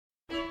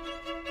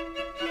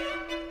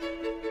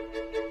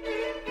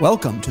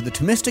Welcome to the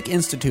Thomistic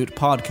Institute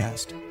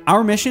podcast.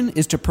 Our mission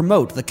is to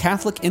promote the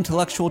Catholic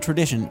intellectual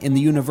tradition in the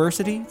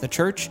university, the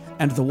church,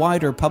 and the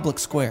wider public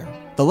square.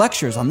 The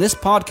lectures on this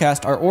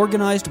podcast are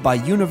organized by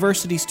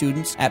university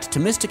students at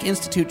Thomistic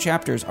Institute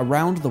chapters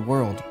around the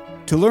world.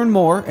 To learn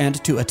more and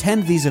to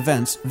attend these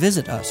events,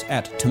 visit us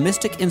at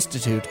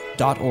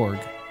ThomisticInstitute.org.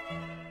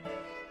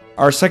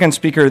 Our second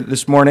speaker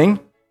this morning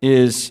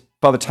is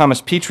Father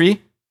Thomas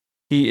Petri.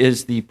 He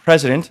is the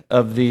president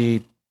of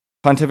the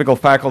Pontifical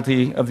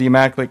Faculty of the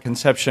Immaculate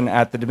Conception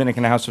at the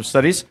Dominican House of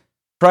Studies.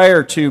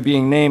 Prior to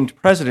being named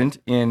president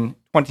in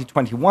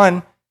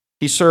 2021,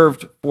 he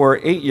served for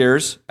 8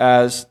 years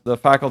as the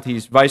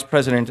faculty's vice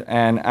president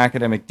and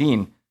academic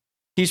dean.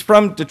 He's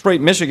from Detroit,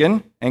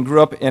 Michigan, and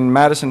grew up in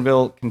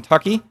Madisonville,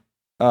 Kentucky.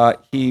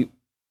 He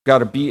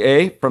got a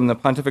BA from the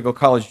Pontifical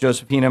College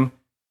Josephinum.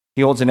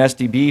 He holds an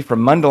SDB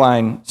from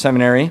Mundelein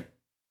Seminary,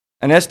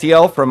 an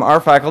STL from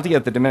our faculty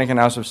at the Dominican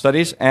House of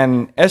Studies,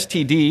 and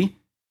STD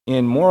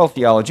in moral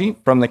theology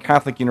from the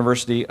Catholic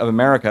University of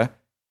America.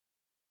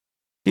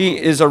 He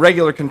is a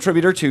regular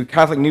contributor to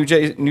Catholic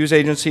News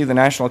Agency, the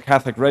National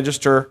Catholic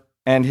Register,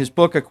 and his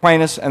book,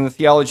 Aquinas and the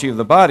Theology of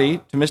the Body,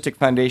 Thomistic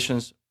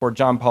Foundations for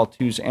John Paul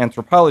II's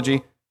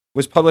Anthropology,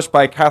 was published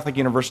by Catholic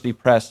University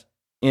Press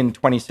in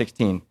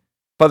 2016.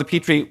 Father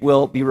Petri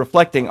will be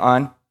reflecting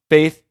on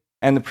faith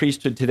and the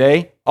priesthood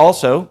today,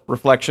 also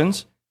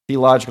reflections,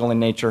 theological in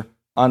nature,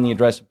 on the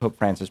address of Pope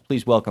Francis.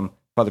 Please welcome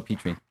Father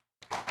Petri.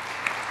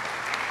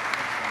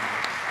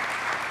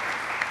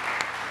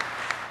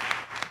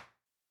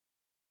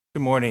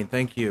 Good morning.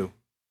 Thank you.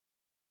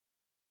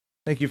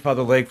 Thank you,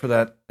 Father Legge, for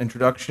that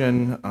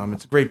introduction.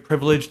 It's a great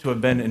privilege to have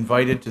been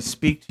invited to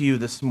speak to you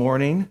this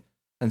morning,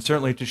 and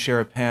certainly to share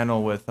a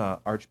panel with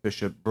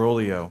Archbishop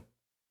Broglio,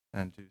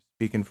 and to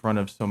speak in front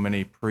of so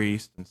many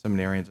priests and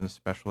seminarians, and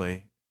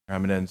especially Her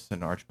Eminence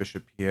and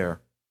Archbishop Pierre.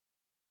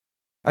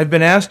 I've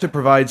been asked to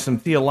provide some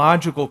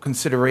theological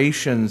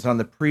considerations on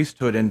the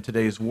priesthood in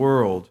today's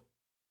world.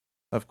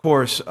 Of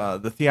course,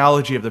 the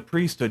theology of the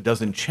priesthood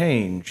doesn't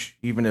change,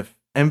 even if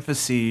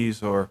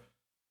emphases or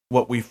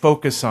what we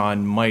focus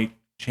on might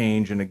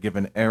change in a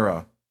given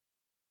era.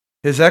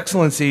 His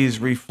Excellency's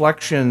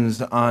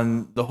reflections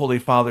on the Holy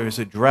Father's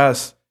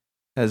address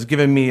has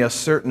given me a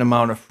certain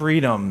amount of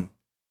freedom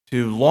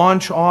to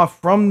launch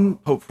off from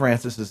Pope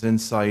Francis's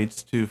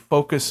insights to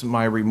focus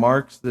my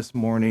remarks this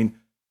morning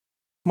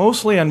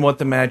mostly on what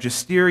the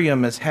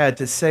magisterium has had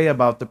to say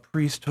about the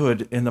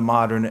priesthood in the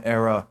modern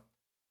era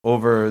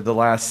over the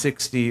last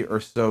 60 or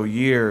so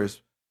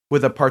years,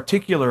 with a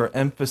particular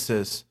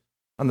emphasis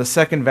on the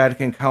Second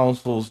Vatican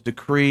Council's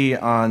decree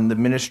on the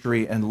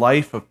ministry and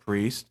life of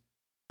priests,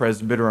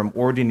 Presbyterum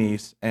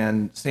Ordinis,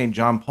 and St.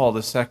 John Paul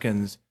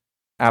II's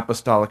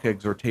apostolic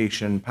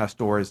exhortation,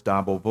 Pastores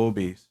Dabo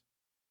Vobis.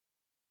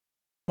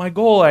 My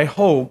goal, I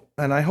hope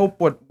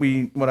what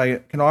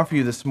I can offer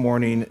you this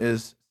morning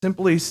is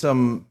simply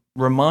some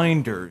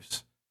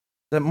reminders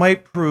that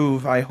might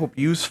prove, I hope,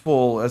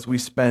 useful as we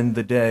spend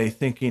the day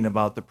thinking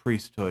about the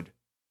priesthood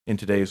in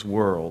today's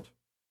world.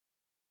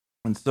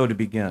 And so to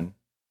begin,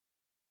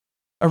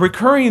 a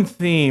recurring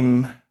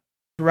theme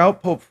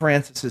throughout Pope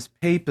Francis's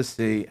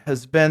papacy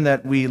has been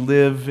that we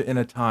live in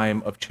a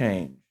time of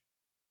change.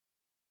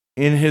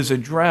 In his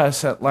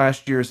address at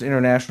last year's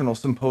International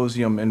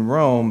Symposium in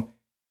Rome,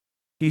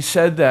 he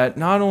said that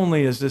not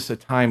only is this a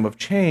time of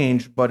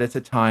change, but it's a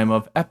time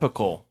of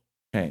epochal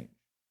change.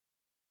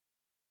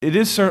 It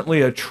is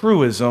certainly a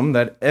truism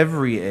that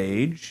every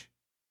age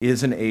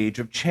is an age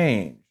of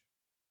change.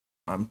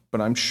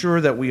 But I'm sure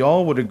that we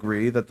all would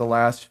agree that the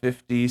last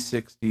 50,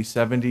 60,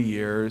 70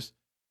 years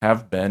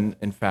have been,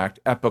 in fact,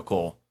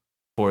 epochal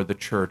for the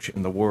church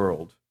in the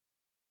world.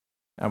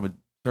 I would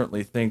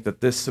certainly think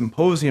that this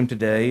symposium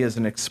today is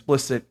an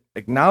explicit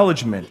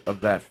acknowledgement of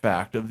that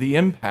fact, of the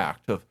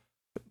impact of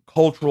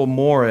cultural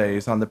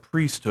mores on the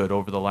priesthood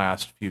over the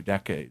last few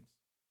decades.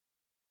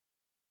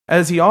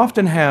 As he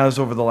often has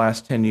over the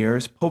last 10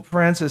 years, Pope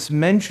Francis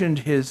mentioned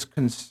his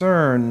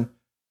concern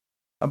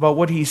about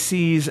what he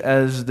sees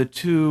as the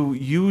two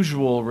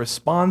usual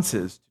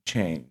responses to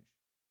change.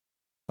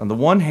 On the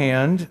one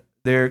hand,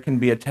 there can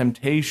be a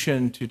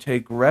temptation to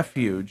take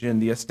refuge in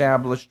the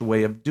established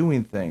way of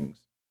doing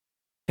things,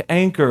 to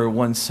anchor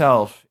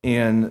oneself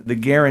in the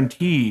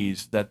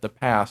guarantees that the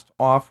past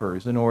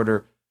offers in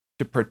order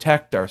to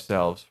protect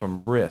ourselves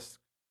from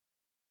risk.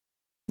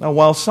 Now,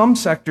 while some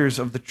sectors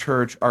of the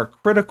church are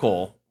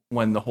critical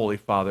when the Holy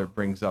Father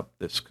brings up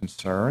this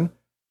concern,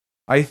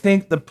 I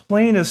think the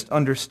plainest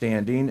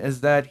understanding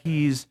is that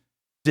he's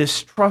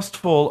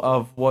distrustful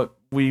of what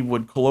we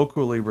would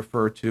colloquially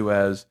refer to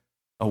as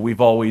a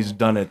 "we've always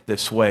done it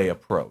this way"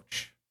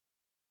 approach.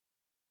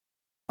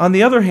 On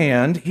the other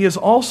hand, he is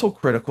also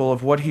critical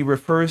of what he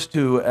refers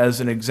to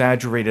as an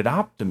exaggerated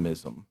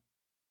optimism,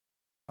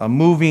 a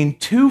moving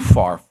too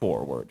far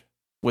forward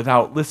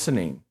without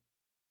listening,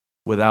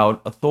 without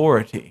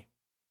authority,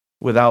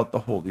 without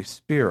the Holy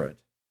Spirit.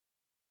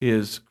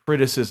 His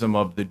criticism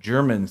of the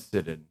German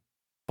Synod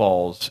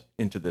falls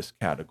into this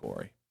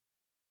category.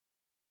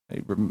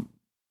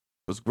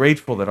 was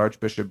grateful that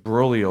Archbishop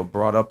Bergoglio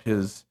brought up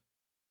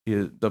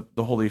the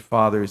Holy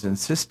Father's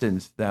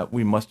insistence that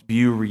we must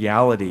view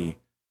reality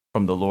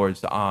from the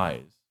Lord's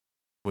eyes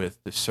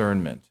with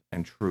discernment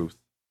and truth.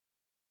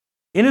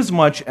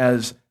 Inasmuch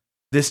as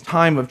this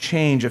time of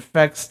change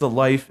affects the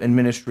life and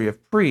ministry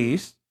of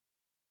priests,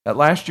 at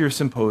last year's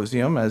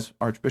symposium, as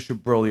Archbishop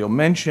Bergoglio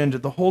mentioned,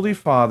 the Holy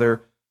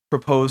Father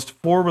proposed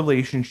 4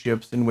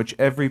 relationships in which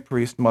every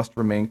priest must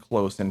remain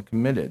close and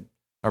committed: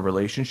 a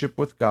relationship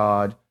with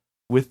God,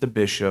 with the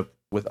bishop,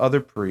 with other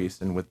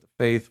priests, and with the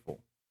faithful.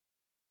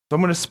 So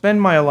I'm going to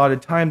spend my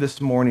allotted time this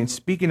morning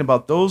speaking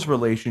about those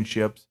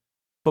relationships,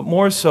 but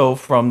more so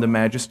from the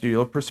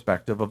magisterial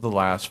perspective of the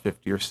last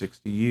 50 or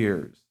 60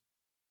 years,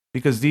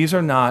 because these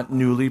are not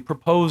newly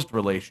proposed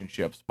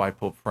relationships by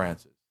Pope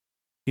Francis.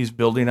 He's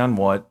building on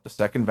what the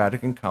Second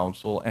Vatican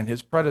Council and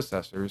his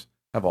predecessors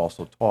have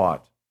also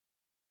taught.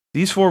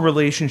 These 4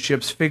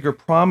 relationships figure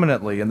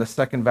prominently in the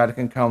Second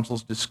Vatican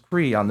Council's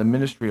decree on the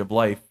ministry of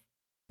life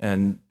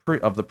and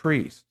of the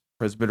priest,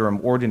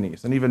 Presbyterum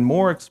Ordinis, and even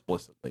more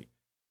explicitly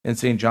in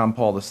St. John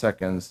Paul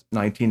II's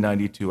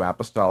 1992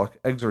 Apostolic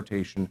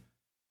Exhortation,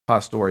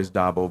 Pastores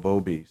Dabo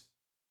Vobis.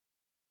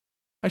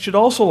 I should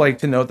also like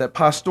to note that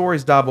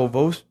Pastores Dabo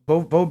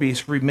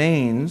Vobis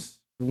remains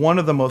one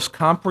of the most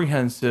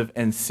comprehensive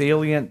and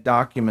salient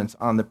documents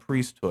on the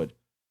priesthood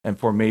and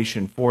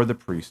formation for the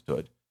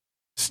priesthood.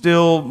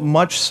 Still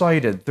much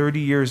cited 30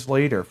 years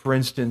later, for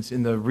instance,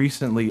 in the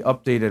recently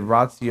updated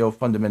Ratio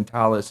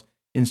Fundamentalis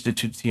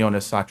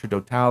Institutionis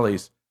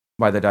Sacerdotalis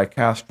by the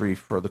Dicastery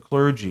for the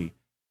Clergy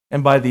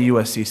and by the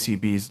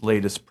USCCB's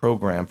latest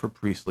program for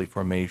priestly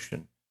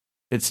formation.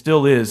 It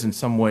still is, in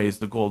some ways,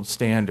 the gold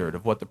standard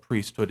of what the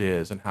priesthood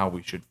is and how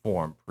we should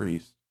form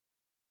priests.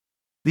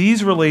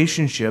 These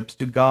relationships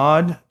to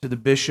God, to the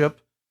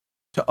bishop,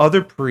 to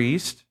other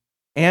priests,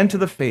 and to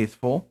the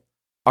faithful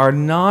are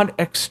not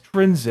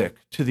extrinsic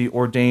to the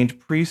ordained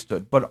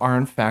priesthood, but are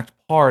in fact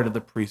part of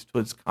the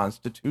priesthood's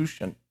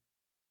constitution.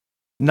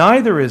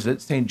 Neither is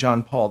it, St.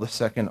 John Paul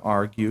II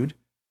argued,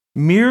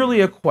 merely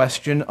a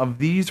question of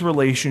these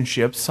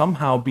relationships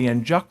somehow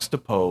being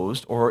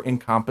juxtaposed or in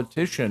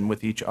competition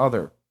with each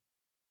other.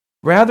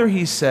 Rather,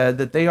 he said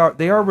that they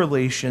are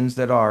relations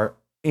that are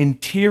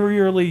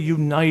interiorly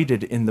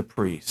united in the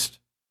priest,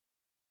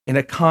 in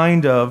a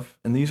kind of,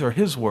 and these are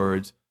his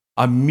words,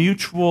 a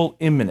mutual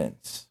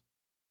immanence,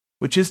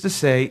 which is to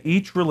say,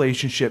 each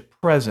relationship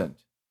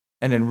present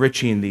and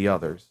enriching the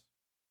others.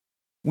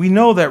 We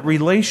know that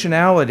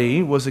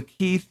relationality was a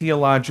key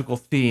theological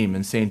theme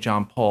in St.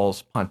 John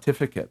Paul's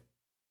pontificate.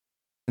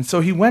 And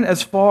so he went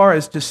as far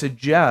as to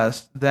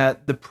suggest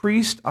that the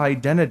priest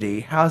identity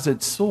has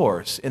its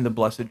source in the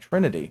Blessed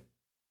Trinity,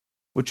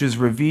 which is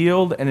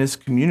revealed and is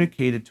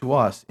communicated to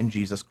us in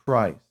Jesus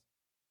Christ.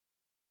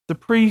 The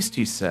priest,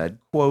 he said,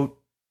 quote,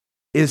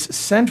 is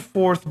sent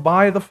forth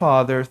by the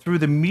Father through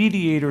the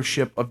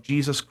mediatorship of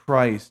Jesus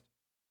Christ,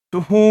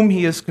 to whom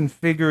he is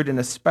configured in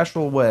a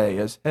special way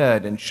as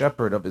head and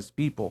shepherd of his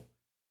people,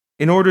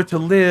 in order to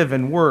live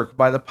and work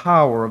by the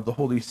power of the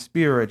Holy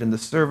Spirit in the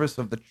service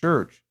of the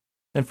church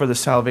and for the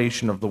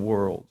salvation of the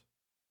world.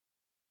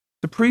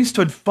 The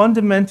priesthood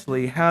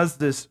fundamentally has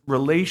this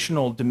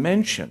relational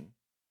dimension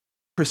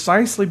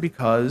precisely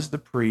because the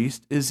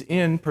priest is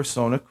in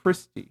persona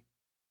Christi,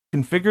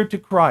 configured to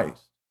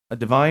Christ, a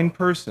divine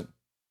person,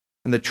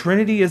 and the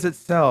Trinity is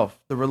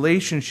itself the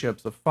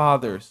relationships of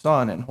Father,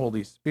 Son, and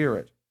Holy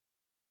Spirit.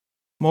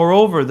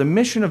 Moreover, the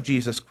mission of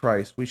Jesus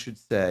Christ, we should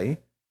say,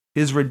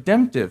 his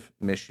redemptive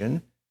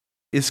mission,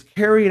 is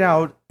carried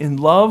out in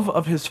love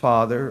of his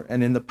Father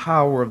and in the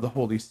power of the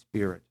Holy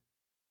Spirit.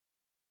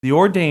 The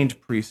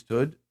ordained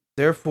priesthood,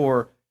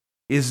 therefore,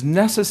 is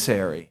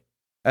necessary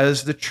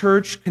as the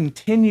Church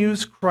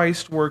continues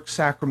Christ's work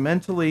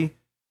sacramentally,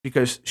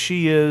 because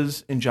she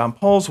is, in John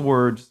Paul's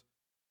words,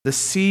 the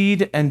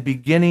seed and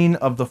beginning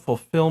of the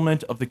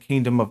fulfillment of the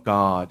kingdom of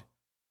God,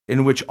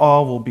 in which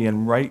all will be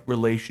in right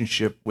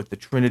relationship with the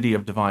Trinity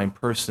of divine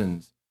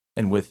persons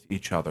and with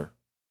each other.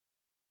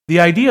 The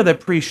idea that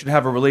priests should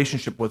have a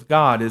relationship with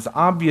God is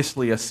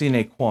obviously a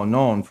sine qua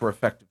non for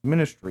effective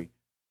ministry,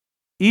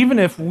 even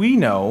if we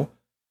know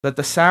that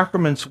the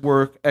sacraments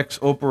work ex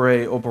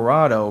opere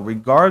operato,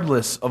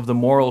 regardless of the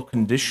moral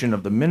condition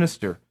of the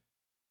minister.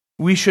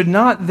 We should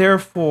not,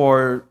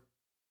 therefore,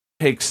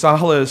 take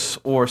solace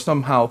or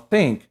somehow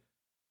think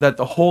that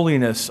the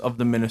holiness of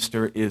the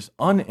minister is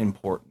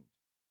unimportant.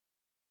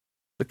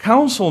 The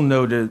council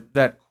noted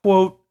that,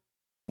 quote,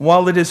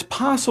 while it is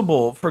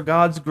possible for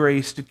God's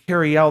grace to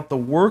carry out the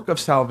work of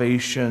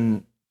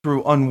salvation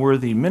through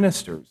unworthy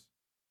ministers,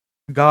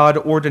 God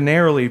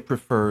ordinarily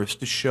prefers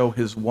to show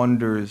his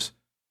wonders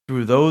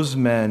through those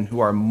men who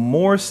are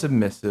more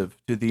submissive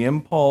to the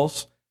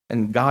impulse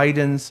and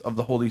guidance of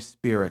the Holy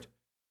Spirit,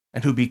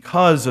 and who,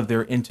 because of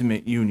their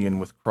intimate union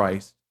with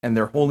Christ and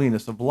their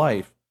holiness of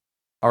life,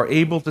 are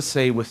able to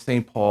say with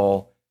St.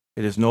 Paul,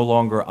 "It is no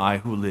longer I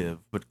who live,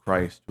 but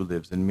Christ who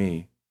lives in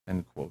me."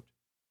 End quote.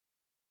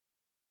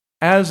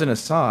 As an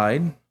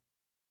aside,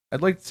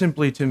 I'd like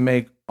simply to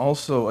make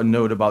also a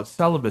note about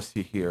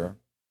celibacy here.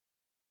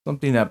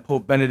 something that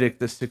Pope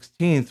Benedict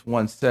XVI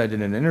once said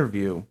in an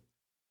interview,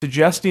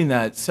 suggesting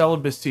that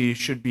celibacy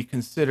should be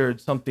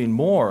considered something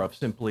more of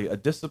simply a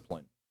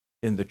discipline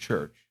in the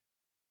church.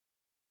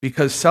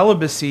 Because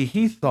celibacy,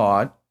 he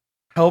thought,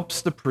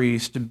 helps the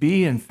priest to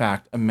be, in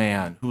fact, a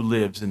man who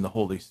lives in the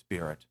Holy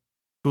Spirit,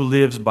 who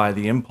lives by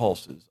the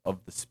impulses of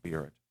the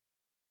Spirit.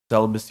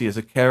 Celibacy is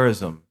a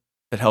charism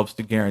that helps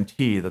to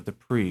guarantee that the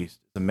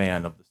priest is a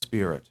man of the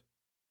Spirit.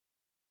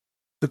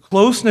 The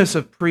closeness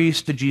of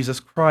priests to Jesus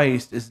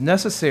Christ is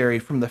necessary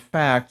from the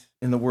fact,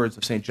 in the words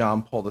of St.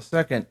 John Paul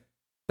II,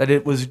 that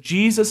it was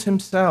Jesus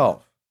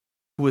himself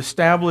who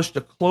established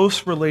a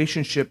close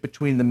relationship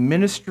between the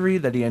ministry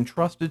that he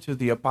entrusted to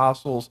the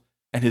apostles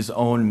and his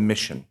own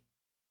mission.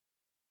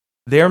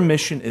 Their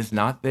mission is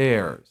not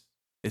theirs,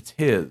 it's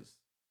his.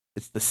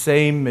 It's the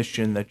same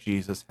mission that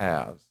Jesus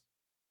has.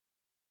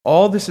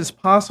 All this is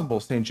possible,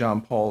 St.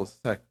 John Paul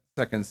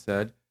II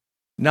said,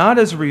 not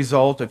as a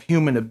result of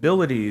human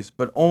abilities,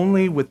 but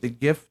only with the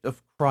gift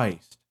of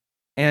Christ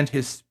and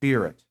his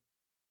Spirit,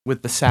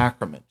 with the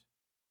sacrament.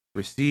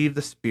 Receive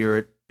the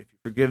Spirit. If you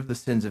forgive the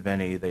sins of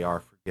any, they are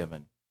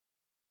forgiven.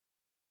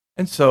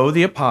 And so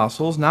the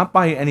apostles, not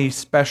by any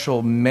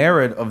special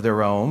merit of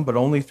their own, but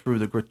only through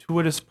the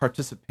gratuitous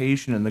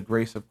participation in the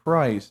grace of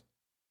Christ,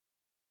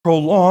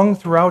 prolong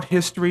throughout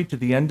history to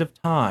the end of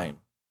time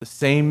the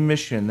same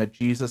mission that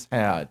Jesus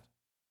had.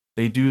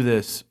 They do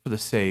this for the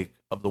sake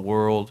of the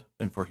world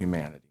and for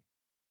humanity.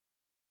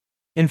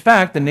 In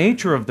fact, the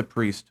nature of the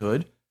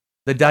priesthood,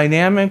 the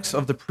dynamics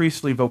of the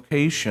priestly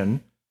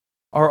vocation,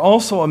 are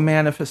also a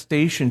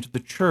manifestation to the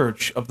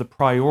church of the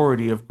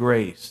priority of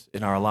grace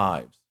in our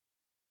lives.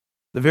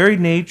 The very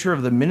nature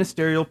of the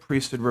ministerial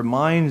priesthood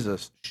reminds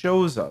us,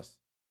 shows us,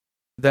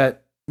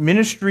 that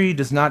ministry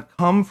does not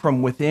come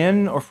from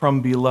within or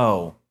from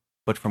below,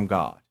 but from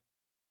God.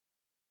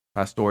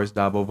 Pastores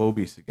Dabo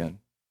Vobis again.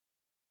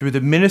 Through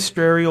the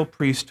ministerial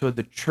priesthood,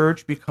 the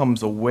church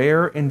becomes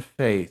aware in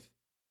faith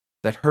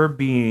that her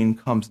being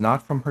comes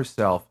not from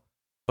herself,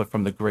 but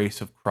from the grace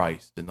of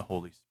Christ in the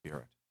Holy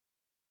Spirit.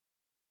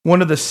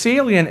 One of the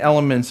salient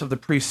elements of the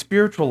priest's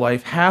spiritual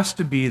life has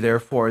to be,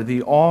 therefore,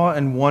 the awe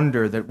and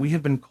wonder that we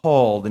have been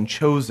called and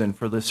chosen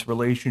for this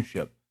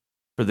relationship,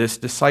 for this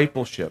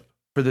discipleship,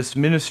 for this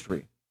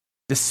ministry,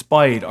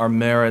 despite our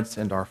merits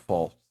and our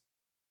faults.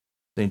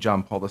 St.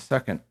 John Paul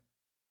II.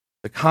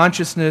 The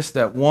consciousness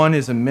that one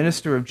is a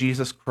minister of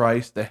Jesus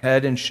Christ, the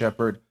head and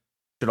shepherd,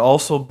 should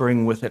also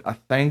bring with it a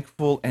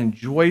thankful and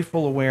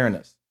joyful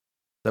awareness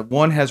that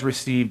one has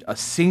received a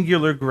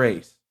singular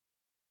grace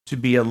to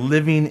be a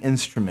living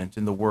instrument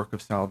in the work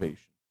of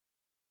salvation.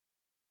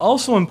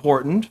 Also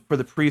important for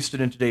the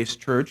priesthood in today's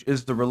church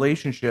is the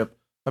relationship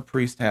a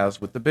priest has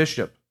with the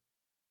bishop.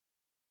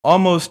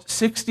 Almost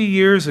 60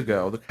 years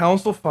ago, the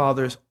Council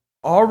Fathers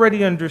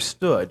already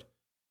understood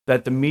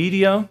that the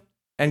media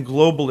and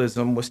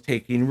globalism was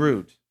taking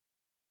root.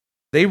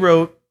 They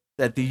wrote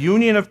that the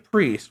union of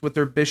priests with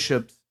their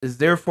bishops is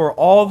therefore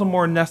all the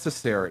more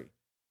necessary,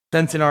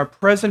 since in our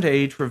present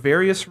age, for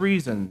various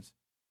reasons,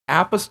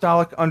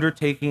 apostolic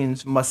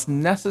undertakings must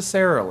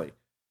necessarily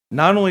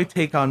not only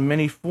take on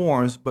many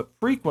forms, but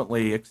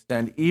frequently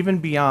extend even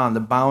beyond the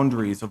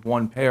boundaries of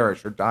one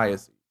parish or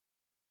diocese.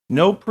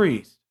 No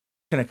priest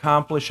can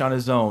accomplish on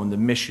his own the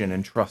mission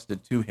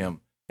entrusted to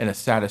him in a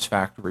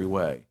satisfactory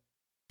way.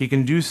 He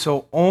can do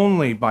so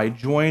only by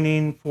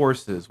joining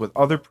forces with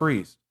other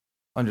priests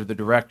under the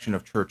direction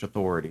of church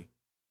authority.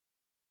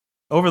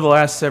 Over the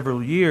last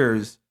several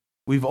years,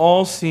 we've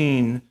all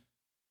seen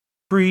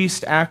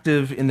priests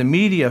active in the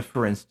media,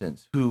 for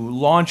instance, who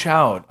launch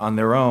out on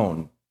their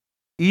own,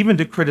 even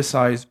to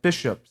criticize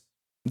bishops,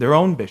 their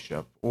own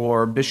bishop,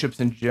 or bishops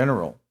in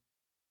general.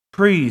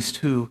 Priests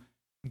who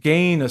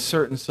gain a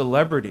certain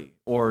celebrity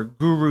or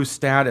guru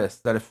status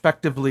that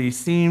effectively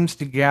seems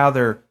to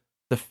gather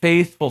the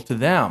faithful to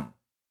them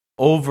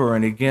over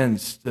and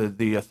against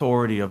the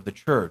authority of the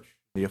church,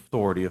 the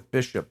authority of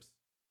bishops.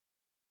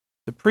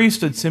 The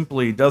priesthood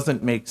simply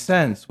doesn't make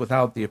sense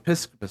without the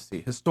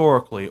episcopacy,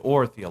 historically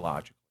or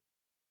theologically.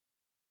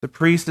 The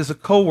priest is a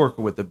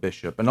co-worker with the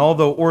bishop, and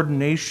although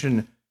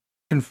ordination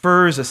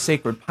confers a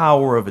sacred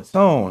power of its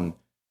own,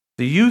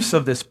 the use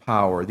of this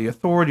power, the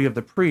authority of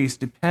the priest,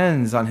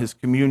 depends on his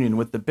communion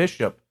with the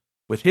bishop,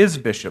 with his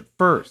bishop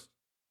first,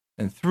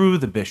 and through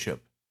the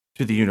bishop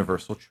to the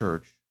universal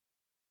church.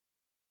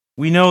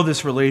 We know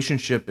this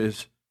relationship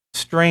is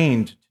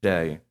strained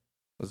today.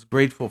 I was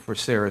grateful for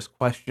Sarah's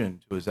question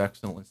to His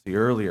Excellency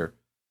earlier.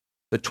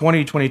 The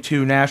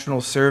 2022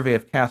 National Survey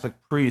of Catholic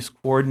Priests,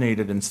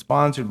 coordinated and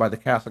sponsored by the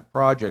Catholic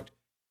Project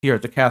here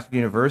at the Catholic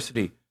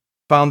University,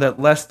 found that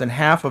less than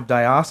half of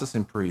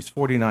diocesan priests,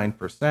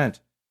 49%,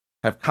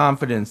 have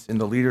confidence in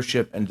the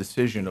leadership and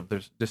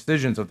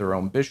decisions of their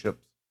own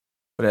bishops.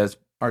 But as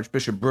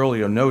Archbishop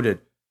Berlioz noted,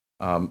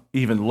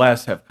 even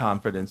less have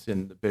confidence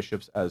in the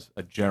bishops as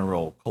a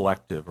general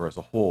collective or as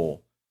a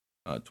whole,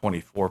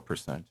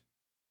 24%.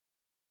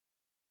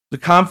 The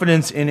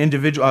confidence in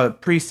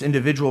priests'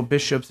 individual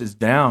bishops is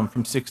down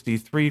from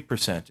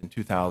 63% in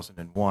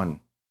 2001.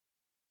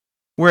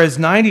 Whereas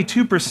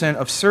 92%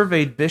 of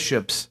surveyed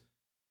bishops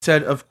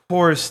said, of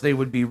course, they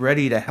would be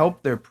ready to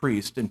help their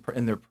priest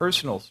in their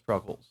personal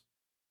struggles.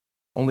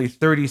 Only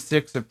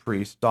 36 of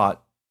priests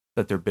thought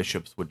that their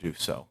bishops would do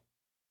so.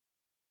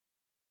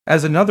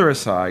 As another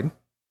aside,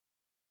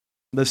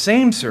 the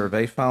same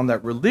survey found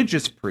that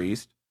religious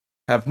priests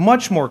have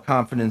much more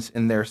confidence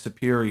in their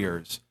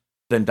superiors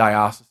than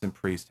diocesan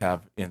priests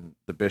have in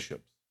the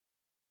bishops.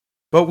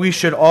 But we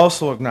should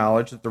also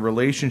acknowledge that the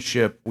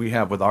relationship we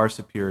have with our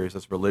superiors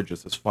as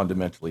religious is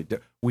fundamentally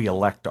different. We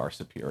elect our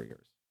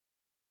superiors.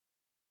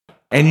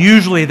 And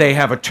usually they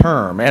have a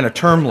term and a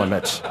term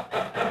limit.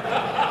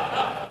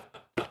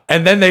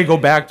 And then they go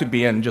back to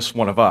being just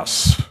one of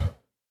us.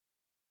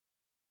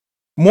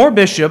 More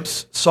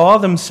bishops saw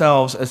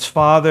themselves as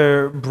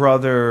father,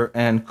 brother,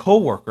 and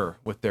co-worker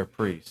with their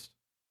priests,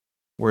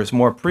 whereas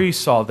more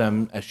priests saw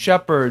them as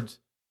shepherds,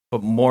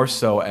 but more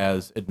so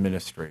as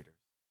administrators.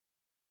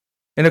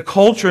 In a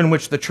culture in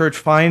which the church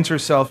finds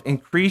herself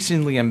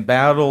increasingly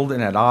embattled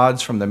and at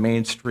odds from the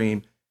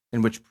mainstream,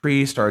 in which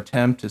priests are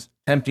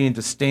attempting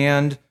to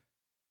stand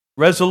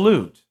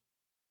resolute,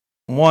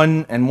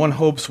 one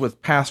hopes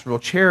with pastoral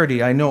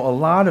charity, I know a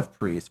lot of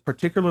priests,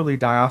 particularly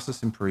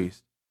diocesan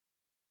priests,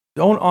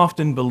 don't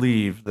often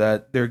believe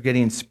that they're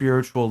getting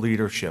spiritual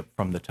leadership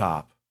from the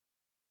top.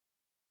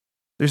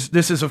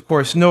 This is, of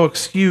course, no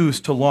excuse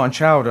to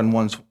launch out on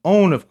one's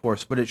own, of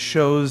course, but it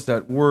shows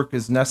that work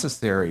is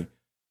necessary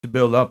to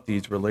build up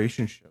these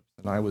relationships.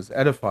 And I was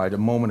edified a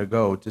moment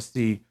ago to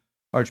see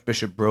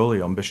Archbishop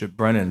Broglio and Bishop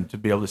Brennan to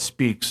be able to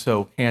speak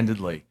so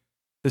candidly.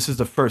 This is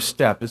the first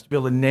step, is to be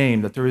able to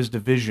name that there is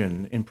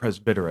division in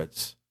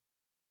presbyterates,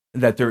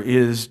 that there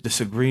is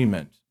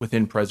disagreement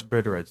within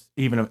presbyterates,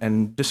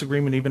 and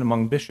disagreement even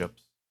among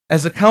bishops.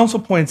 As the council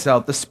points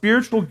out, the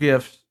spiritual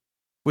gifts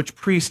which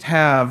priests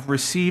have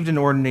received in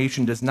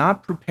ordination does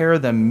not prepare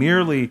them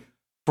merely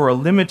for a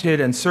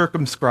limited and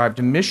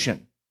circumscribed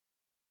mission,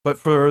 but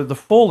for the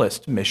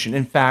fullest mission.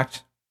 In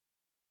fact,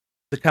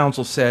 the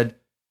council said,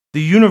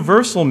 the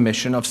universal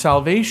mission of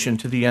salvation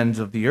to the ends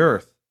of the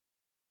earth.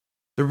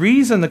 The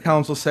reason, the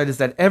council said, is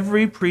that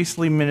every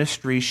priestly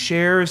ministry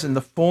shares in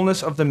the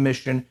fullness of the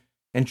mission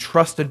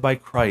entrusted by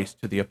Christ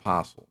to the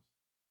apostles.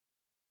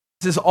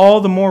 This is all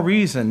the more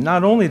reason,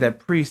 not only that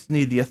priests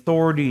need the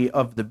authority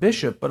of the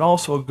bishop, but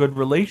also a good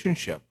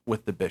relationship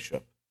with the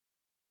bishop.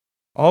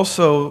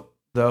 Also,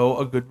 though,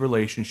 a good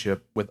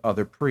relationship with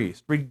other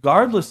priests,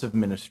 regardless of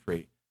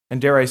ministry, and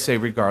dare I say,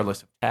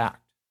 regardless of tact.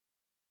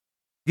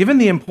 Given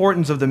the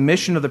importance of the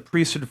mission of the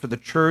priesthood for the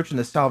church and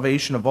the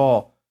salvation of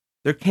all,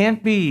 there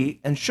can't be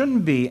and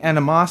shouldn't be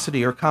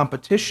animosity or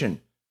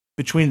competition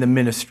between the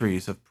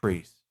ministries of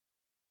priests.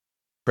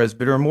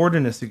 Presbyterorum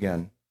Ordinis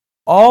again.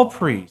 All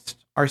priests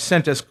are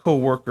sent as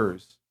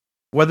co-workers,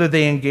 whether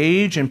they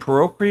engage in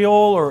parochial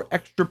or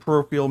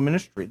extra-parochial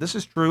ministry. This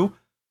is true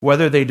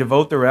whether they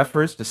devote their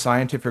efforts to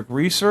scientific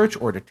research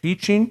or to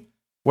teaching,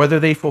 whether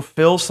they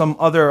fulfill some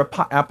other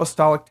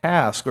apostolic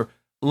task or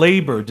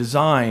labor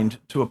designed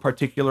to a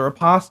particular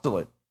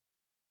apostolate.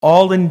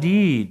 All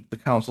indeed, the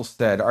council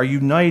said, are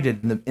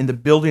united in the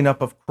building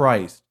up of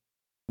Christ,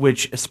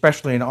 which,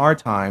 especially in our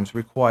times,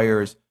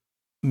 requires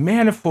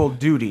manifold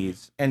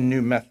duties and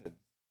new methods.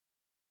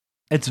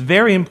 It's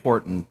very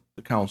important,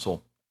 the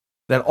council,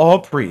 that all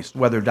priests,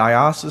 whether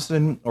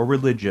diocesan or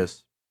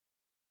religious,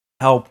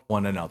 help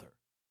one another,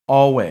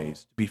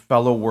 always to be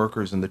fellow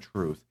workers in the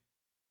truth.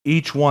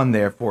 Each one,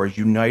 therefore, is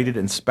united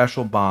in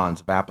special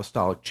bonds of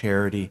apostolic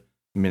charity,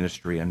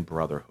 ministry, and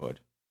brotherhood.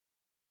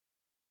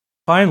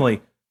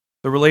 Finally,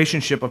 the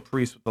relationship of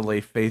priests with the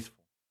lay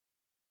faithful.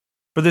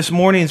 For this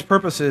morning's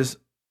purposes,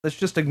 let's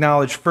just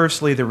acknowledge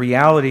firstly the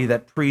reality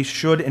that priests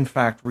should in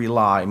fact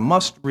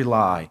must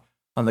rely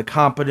on the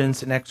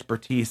competence and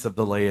expertise of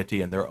the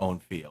laity in their own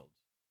field.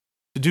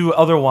 To do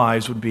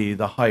otherwise would be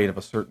the height of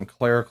a certain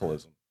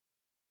clericalism.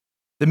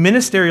 The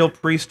ministerial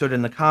priesthood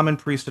and the common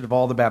priesthood of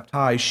all the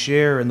baptized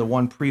share in the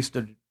one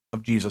priesthood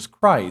of Jesus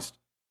Christ,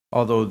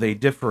 although they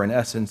differ in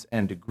essence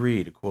and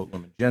degree, to quote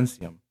Lumen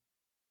Gentium.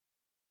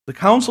 The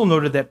council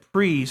noted that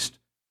priests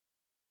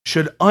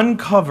should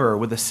uncover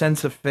with a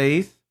sense of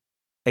faith,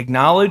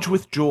 acknowledge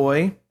with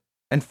joy,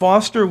 and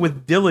foster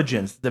with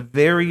diligence the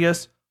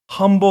various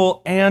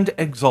humble and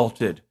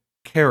exalted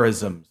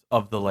charisms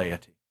of the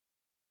laity.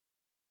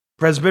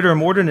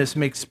 Presbyterorum Ordinis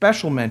makes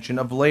special mention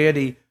of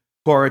laity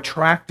who are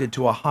attracted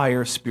to a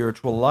higher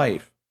spiritual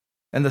life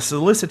and the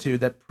solicitude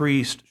that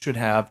priests should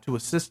have to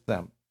assist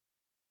them.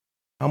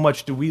 How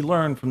much do we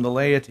learn from the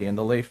laity and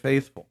the lay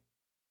faithful?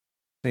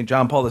 St.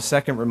 John Paul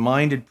II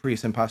reminded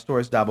priests in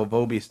Pastoris Dabo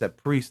Vobis that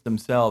priests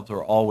themselves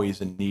are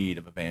always in need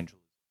of evangelism.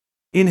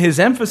 In his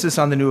emphasis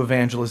on the new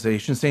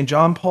evangelization, St.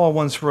 John Paul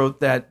once wrote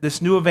that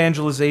this new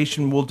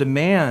evangelization will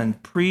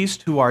demand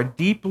priests who are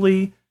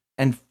deeply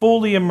and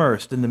fully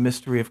immersed in the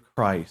mystery of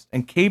Christ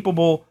and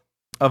capable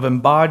of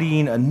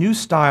embodying a new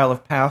style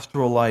of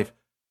pastoral life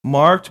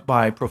marked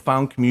by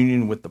profound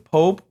communion with the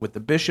Pope, with the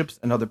bishops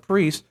and other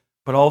priests,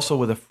 but also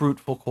with a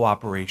fruitful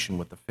cooperation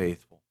with the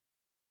faithful.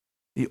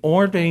 The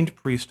ordained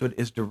priesthood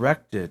is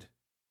directed to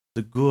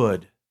the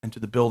good and to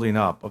the building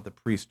up of the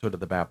priesthood of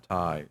the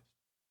baptized.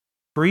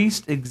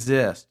 Priests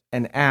exist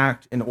and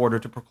act in order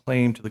to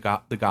proclaim to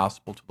the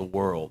gospel to the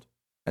world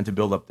and to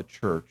build up the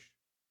church.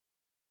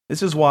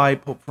 This is why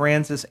Pope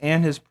Francis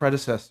and his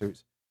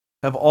predecessors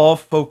have all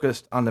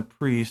focused on the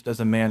priest as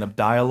a man of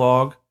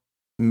dialogue,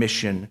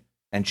 mission,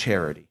 and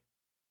charity.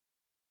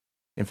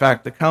 In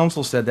fact, the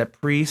council said that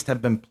priests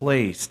have been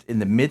placed in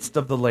the midst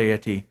of the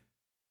laity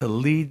to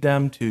lead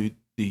them to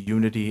the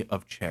unity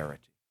of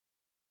charity.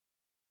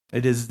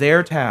 It is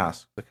their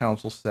task, the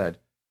council said,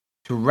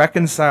 to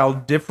reconcile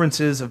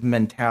differences of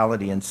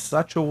mentality in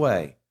such a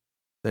way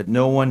that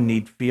no one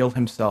need feel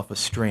himself a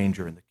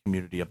stranger in the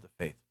community of the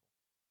faithful.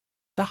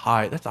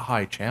 That's a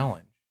high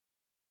challenge.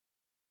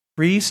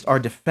 Priests are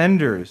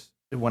defenders,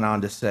 it went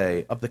on to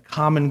say, of the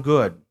common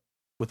good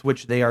with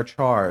which they are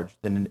charged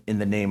in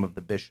the name of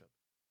the bishop.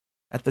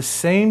 At the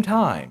same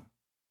time,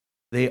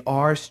 they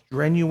are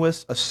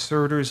strenuous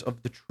asserters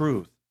of the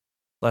truth,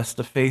 lest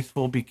the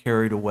faithful be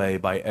carried away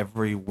by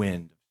every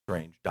wind of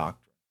strange doctrine.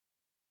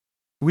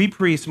 We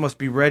priests must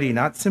be ready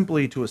not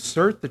simply to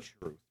assert the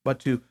truth, but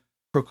to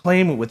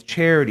proclaim it with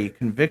charity,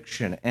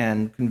 conviction,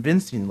 and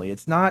convincingly.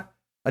 It's not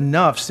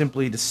enough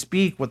simply to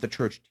speak what the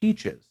church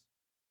teaches,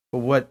 but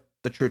what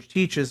the church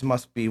teaches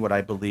must be what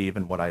I believe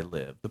and what I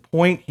live. The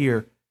point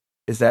here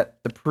is that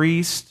the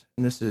priest,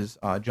 and this is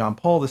John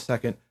Paul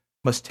II,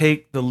 must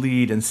take the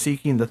lead in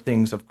seeking the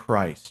things of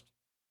Christ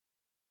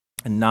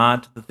and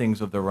not the things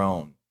of their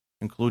own,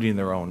 including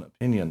their own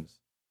opinions.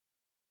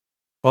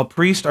 While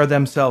priests are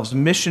themselves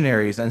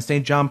missionaries, and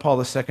St. John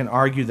Paul II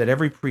argued that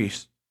every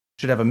priest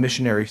should have a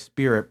missionary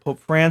spirit, Pope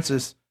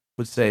Francis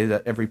would say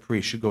that every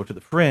priest should go to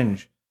the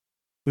fringe.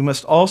 We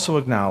must also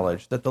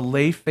acknowledge that the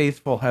lay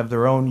faithful have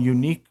their own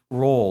unique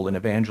role in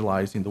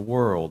evangelizing the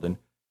world and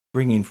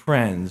bringing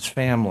friends,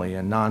 family,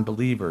 and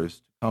non-believers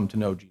to come to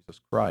know Jesus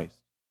Christ.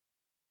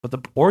 But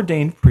the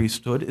ordained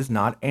priesthood is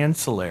not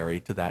ancillary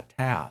to that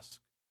task.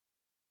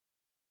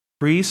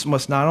 Priests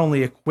must not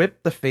only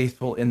equip the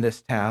faithful in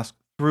this task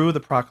through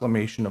the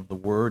proclamation of the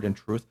word and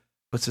truth,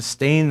 but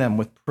sustain them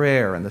with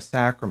prayer and the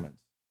sacraments,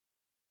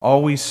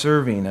 always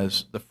serving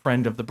as the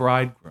friend of the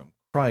bridegroom,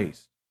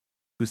 Christ,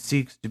 who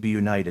seeks to be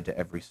united to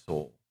every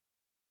soul.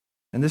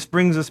 And this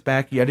brings us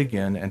back yet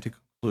again, and to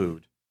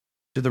conclude,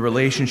 to the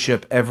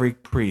relationship every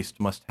priest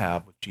must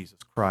have with Jesus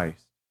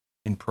Christ,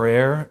 in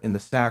prayer, in the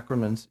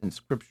sacraments, in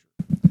Scripture.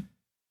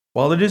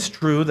 While it is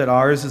true that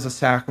ours is a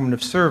sacrament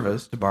of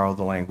service, to borrow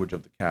the language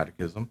of the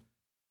Catechism,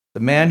 the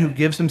man who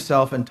gives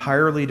himself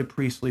entirely to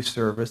priestly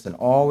service in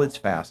all its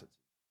facets,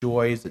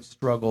 joys, its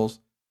struggles,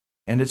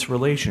 and its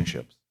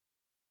relationships,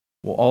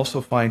 will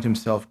also find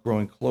himself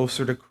growing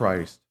closer to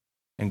Christ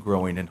and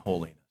growing in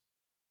holiness.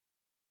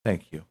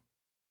 Thank you.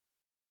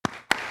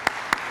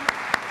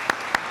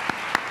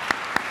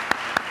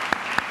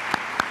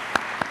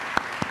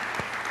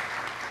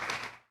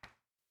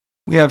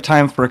 We have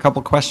time for a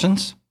couple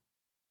questions.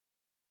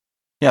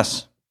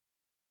 Yes,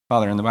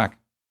 Father in the back.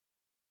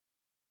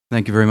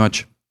 Thank you very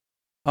much.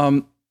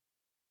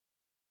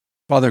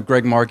 Father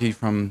Greg Markey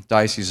from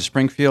Diocese of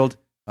Springfield,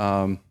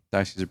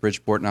 Diocese of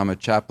Bridgeport, and I'm a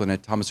chaplain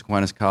at Thomas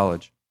Aquinas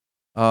College.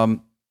 The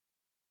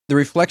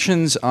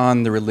reflections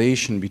on the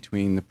relation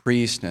between the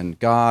priest and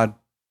God,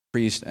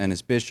 priest and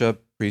his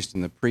bishop, priest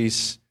and the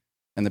priests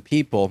and the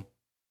people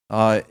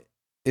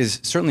is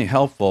certainly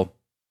helpful,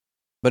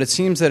 but it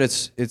seems that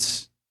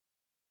it's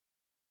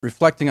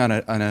reflecting on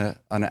an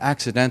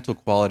accidental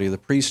quality of the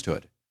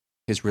priesthood,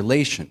 his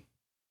relation,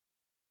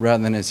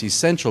 rather than its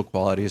essential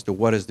quality as to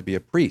what is to be a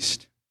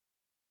priest.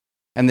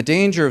 And the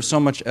danger of so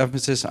much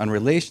emphasis on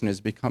relation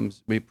is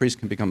a priest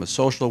can become a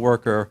social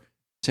worker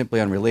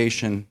simply on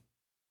relation.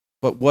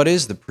 But what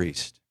is the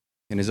priest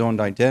in his own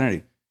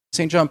identity?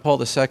 St. John Paul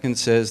II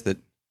says that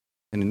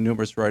in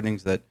numerous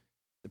writings that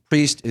the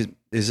priest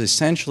is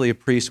essentially a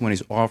priest when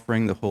he's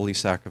offering the holy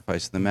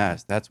sacrifice of the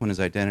Mass. That's when his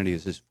identity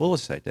is his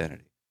fullest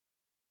identity.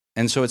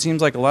 And so it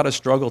seems like a lot of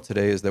struggle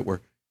today is that we're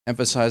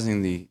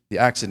emphasizing the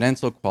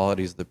accidental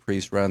qualities of the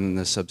priest rather than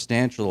the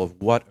substantial of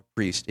what a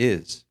priest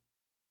is.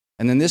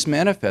 And then this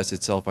manifests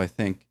itself, I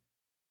think,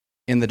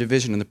 in the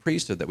division in the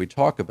priesthood that we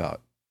talk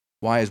about.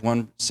 Why is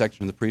one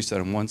section of the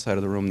priesthood on one side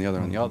of the room and the other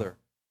on the other?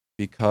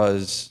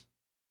 Because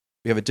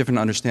we have a different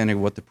understanding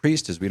of what the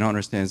priest is. We don't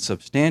understand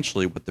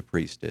substantially what the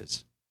priest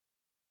is.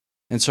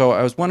 And so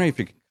I was wondering if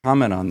you could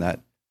comment on that,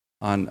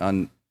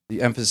 on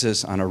the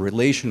emphasis on a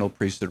relational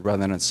priesthood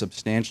rather than on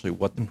substantially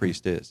what the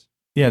priest is.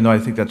 Yeah, no, I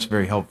think that's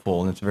very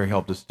helpful, and it's a very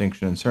helpful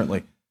distinction. And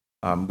certainly,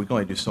 we can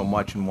only do so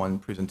much in one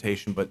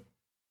presentation, but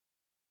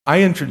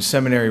I entered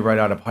seminary right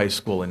out of high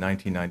school in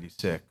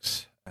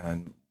 1996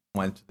 and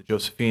went to the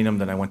Josephinum,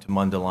 then I went to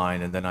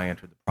Mundelein, and then I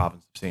entered the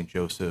province of St.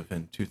 Joseph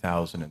in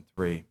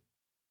 2003.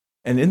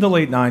 And in the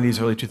late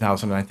 90s, early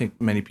 2000s, I think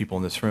many people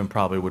in this room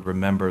probably would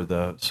remember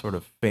the sort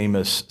of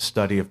famous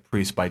study of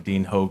priests by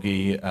Dean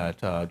Hoagie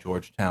at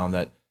Georgetown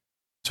that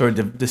sort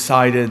of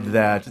decided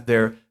that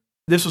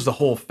this was the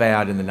whole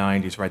fad in the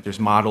 90s, right? There's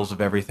models of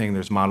everything.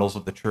 There's models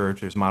of the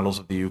church. There's models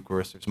of the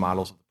Eucharist. There's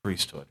models of the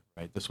priesthood,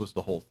 right? This was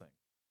the whole thing.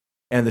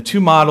 And the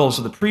two models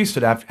of the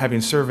priesthood, after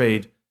having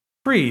surveyed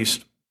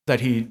priests,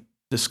 that he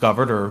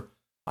discovered or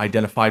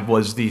identified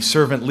was the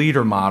servant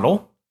leader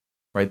model,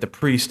 right? The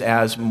priest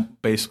as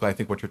basically, I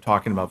think what you're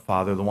talking about,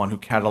 Father, the one who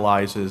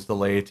catalyzes the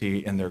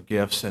laity in their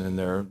gifts and in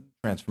their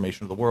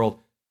transformation of the world.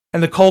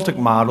 And the cultic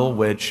model,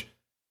 which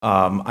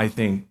I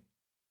think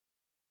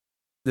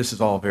this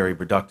is all very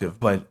reductive,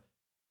 but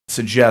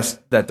suggests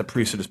that the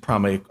priesthood is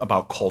primarily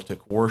about cultic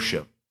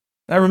worship.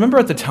 And I remember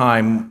at the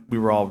time we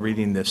were all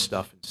reading this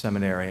stuff in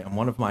seminary, and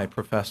one of my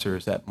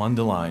professors at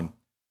Mundelein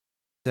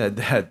said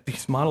that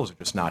these models are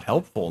just not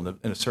helpful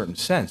in a certain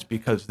sense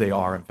because they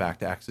are, in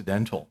fact,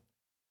 accidental.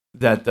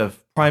 That the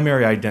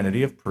primary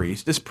identity of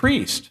priest is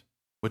priest,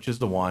 which is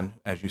the one,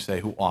 as you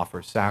say, who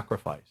offers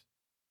sacrifice.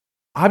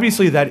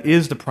 Obviously, that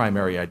is the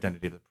primary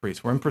identity of the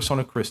priest. We're in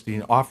persona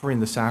Christi, offering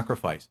the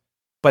sacrifice.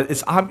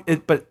 But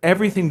but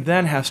everything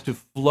then has to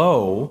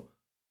flow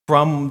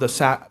from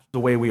the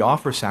way we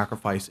offer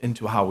sacrifice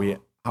into how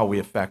we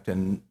affect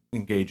and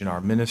engage in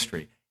our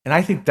ministry. And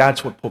I think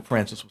that's what Pope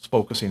Francis was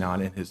focusing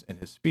on in his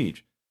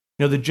speech.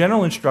 You know, the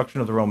general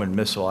instruction of the Roman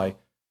Missal, I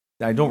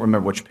don't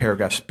remember which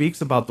paragraph,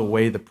 speaks about the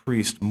way the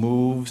priest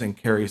moves and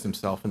carries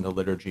himself in the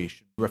liturgy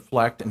should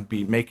reflect and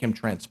make him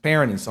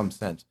transparent in some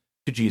sense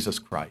to Jesus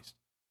Christ.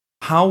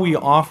 How we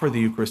offer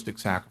the Eucharistic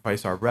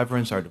sacrifice, our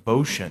reverence, our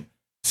devotion,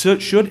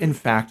 should in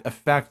fact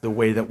affect the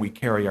way that we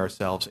carry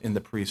ourselves in the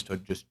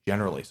priesthood just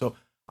generally. So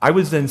I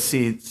would then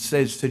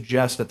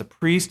suggest that the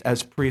priest,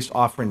 as priest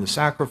offering the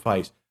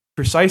sacrifice,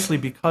 precisely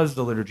because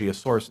the liturgy is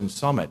source and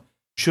summit,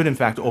 should in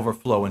fact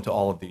overflow into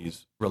all of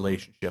these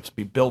relationships,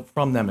 be built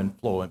from them and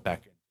flow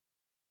back in.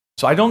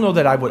 So I don't know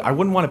that I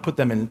wouldn't want to put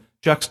them in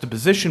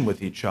juxtaposition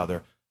with each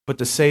other, but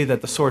to say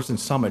that the source and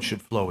summit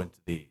should flow into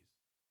these.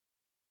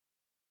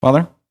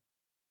 Father?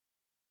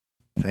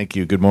 Thank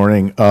you. Good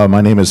morning.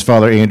 My name is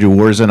Father Andrew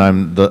Worzen.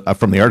 I'm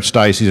from the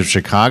Archdiocese of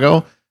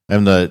Chicago.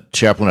 I'm the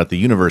chaplain at the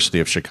University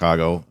of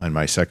Chicago, and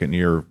my second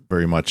year,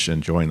 very much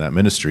enjoying that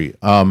ministry.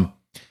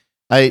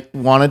 I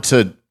wanted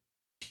to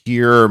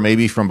hear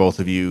maybe from both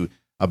of you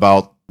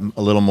about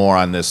a little more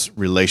on this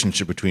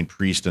relationship between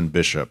priest and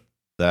bishop.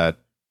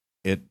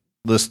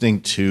 Listening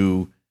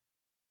to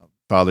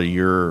Father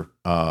your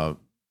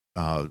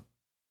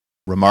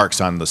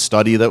remarks on the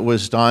study that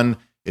was done,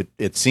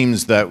 it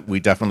seems that we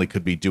definitely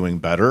could be doing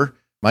better.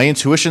 My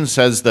intuition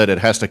says that it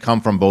has to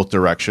come from both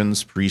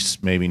directions.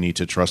 Priests maybe need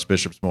to trust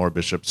bishops more.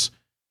 Bishops,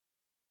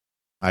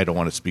 I don't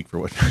want to speak for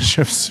what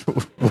bishops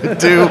would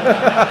do.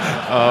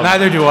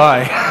 Neither do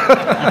I.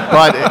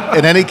 But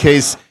in any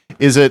case,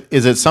 is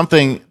it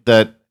something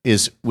that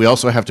we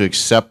also have to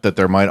accept that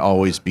there might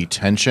always be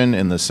tension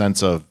in the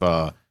sense of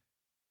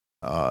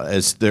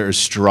as they're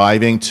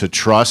striving to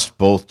trust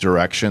both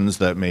directions,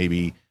 that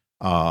maybe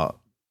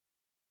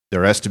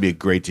there has to be a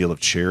great deal of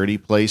charity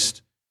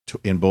placed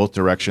in both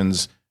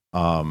directions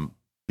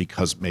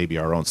because maybe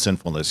our own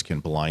sinfulness can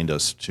blind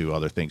us to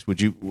other things.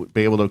 Would you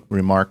be able to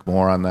remark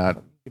more on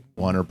that,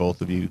 one or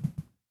both of you?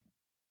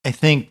 I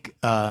think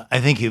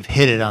you've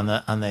hit it on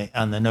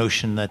the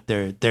notion that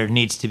there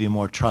needs to be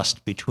more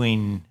trust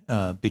between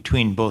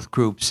both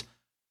groups,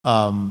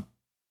 and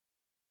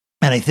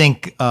I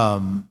think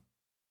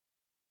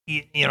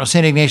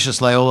Saint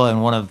Ignatius Loyola in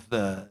one of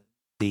the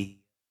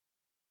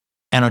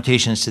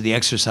annotations to the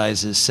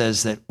exercises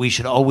says that we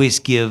should always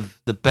give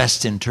the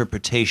best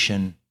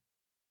interpretation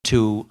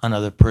to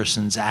another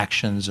person's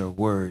actions or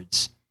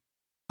words.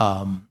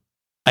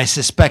 I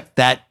suspect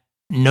that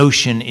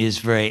notion is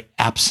very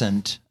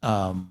absent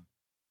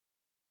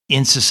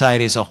in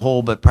society as a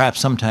whole, but perhaps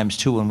sometimes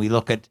too when we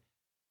look at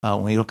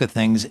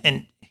things.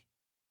 And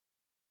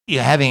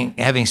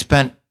having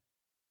spent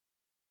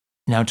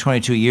now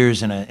 22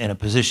 years in a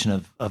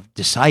position of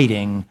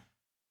deciding,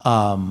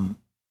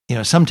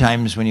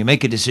 sometimes when you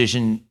make a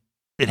decision,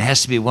 it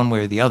has to be one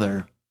way or the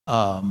other,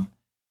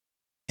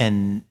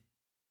 and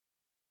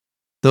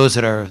those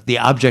that are the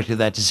object of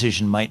that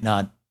decision might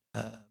not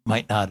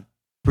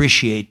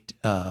appreciate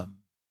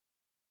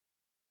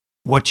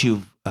what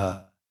you've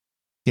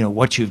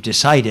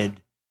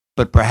decided.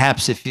 But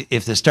perhaps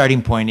if the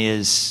starting point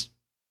is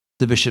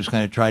the bishop's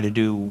going to try to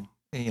do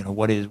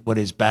what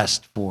is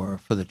best for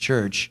the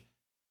church,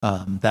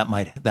 that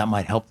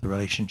might help the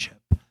relationship.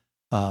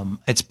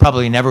 It's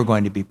probably never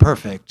going to be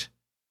perfect,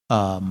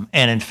 and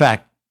in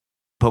fact,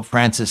 Pope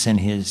Francis in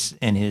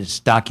his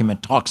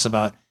document talks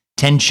about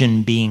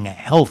tension being a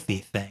healthy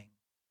thing,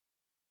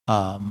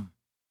 and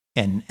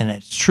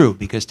it's true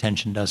because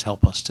tension does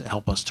help us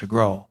to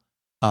grow.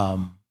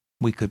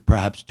 We could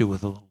perhaps do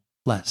with a little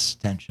less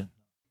tension.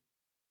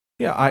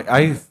 Yeah,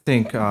 I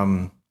think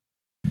I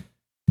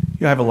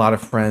have a lot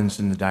of friends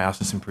in the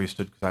diocesan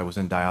priesthood because I was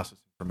in diocesan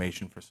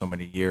formation for so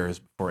many years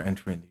before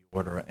entering the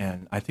order,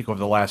 and I think over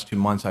the last 2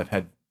 months I've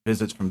had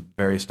visits from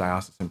various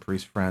diocesan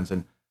priest friends,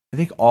 and I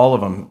think all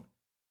of them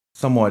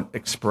somewhat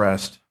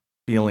expressed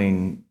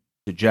feeling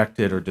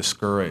dejected or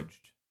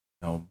discouraged,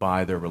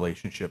 by their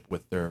relationship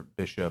with their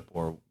bishop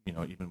or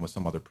even with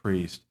some other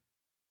priest.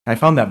 And I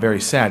found that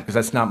very sad because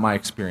that's not my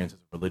experience as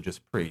a religious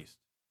priest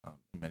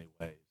in many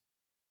ways.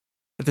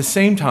 At the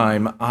same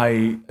time,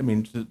 I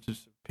mean, to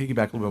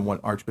piggyback a little bit on what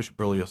Archbishop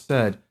Berlioz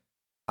said,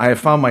 I have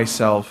found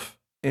myself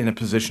in a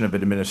position of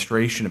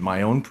administration in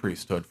my own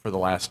priesthood for the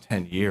last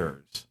 10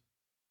 years.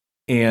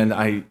 And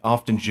I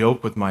often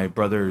joke with my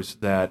brothers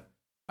that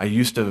I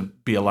used to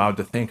be allowed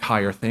to think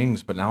higher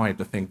things, but now I have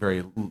to think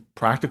very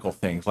practical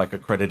things like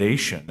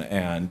accreditation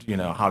and,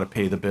 how to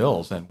pay the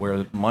bills and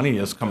where money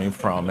is coming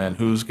from and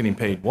who's getting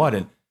paid what.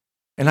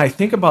 And I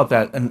think about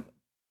that and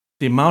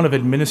the amount of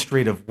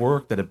administrative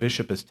work that a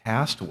bishop is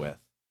tasked with.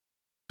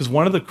 Because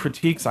one of the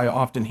critiques I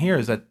often hear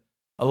is that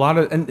a lot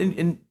of,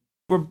 and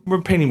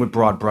we're painting with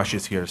broad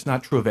brushes here. It's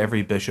not true of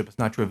every bishop. It's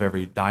not true of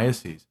every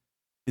diocese.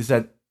 Is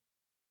that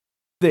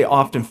they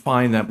often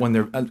find that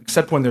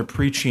except when they're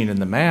preaching in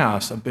the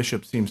Mass, a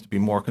bishop seems to be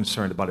more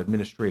concerned about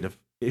administrative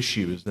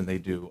issues than they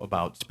do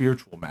about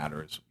spiritual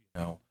matters.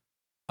 But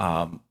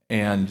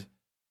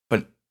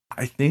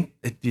I think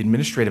that the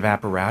administrative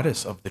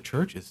apparatus of the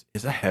church is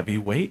a heavy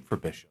weight for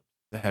bishops,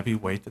 the heavy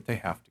weight that they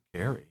have to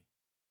carry.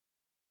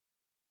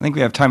 I think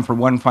we have time for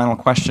one final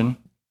question.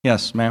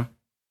 Yes, ma'am.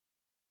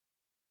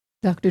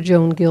 Dr.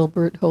 Joan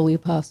Gilbert, Holy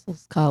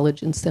Apostles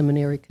College and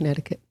Seminary,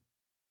 Connecticut.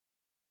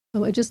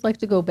 I'd just like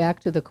to go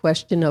back to the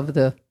question of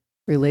the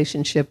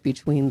relationship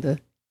between the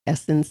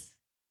essence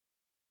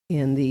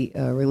and the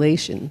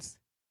relations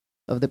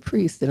of the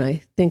priest. And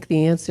I think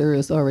the answer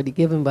is already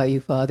given by you,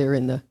 Father,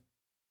 in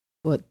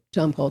what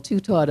John Paul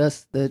II taught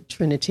us, the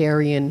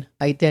Trinitarian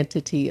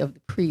identity of the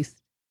priest.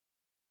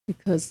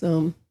 Because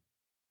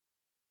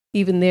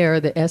even there,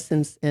 the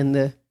essence and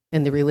the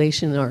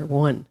relation are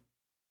one.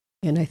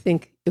 And I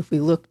think if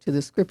we look to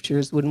the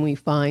scriptures, when we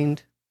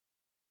find,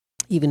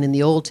 even in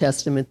the Old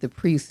Testament, the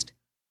priest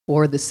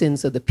bore the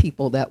sins of the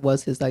people, that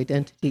was his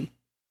identity,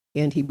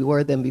 and he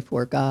bore them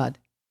before God.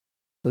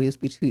 So he was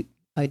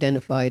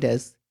identified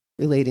as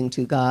relating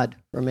to God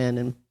for men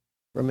and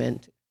for men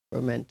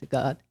to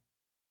God.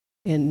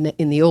 And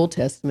in the Old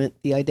Testament,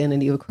 the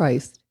identity of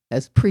Christ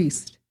as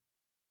priest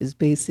is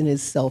based in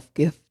his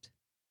self-gift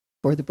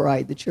for the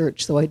bride, the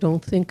church. So I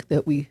don't think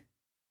that we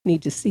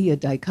need to see a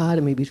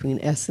dichotomy between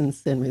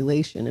essence and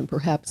relation, and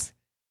perhaps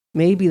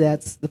maybe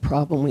that's the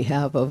problem we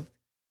have of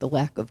the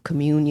lack of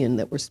communion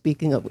that we're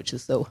speaking of, which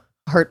is so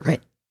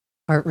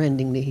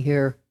heartrending to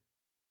hear,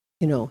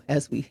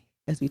 as we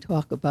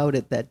talk about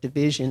it, that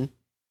division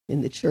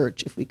in the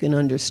church. If we can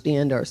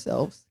understand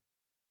ourselves,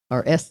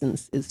 our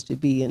essence is to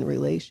be in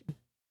relation.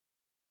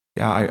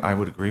 Yeah, I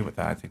would agree with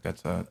that. I think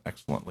that's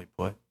excellently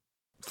put.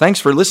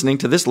 Thanks for listening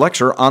to this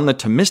lecture on the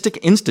Thomistic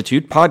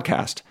Institute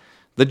podcast.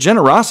 The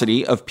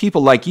generosity of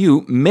people like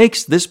you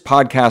makes this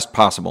podcast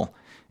possible.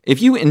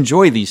 If you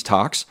enjoy these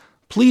talks,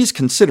 please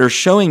consider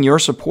showing your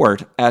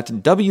support at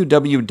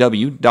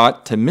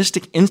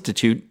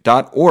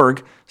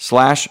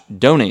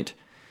www.thomisticinstitute.org/donate.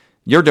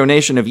 Your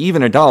donation of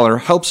even $1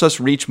 helps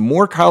us reach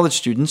more college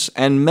students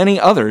and many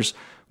others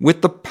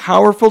with the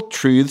powerful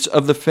truths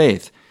of the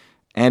faith,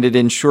 and it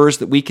ensures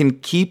that we can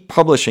keep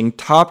publishing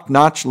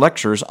top-notch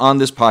lectures on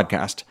this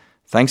podcast.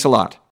 Thanks a lot.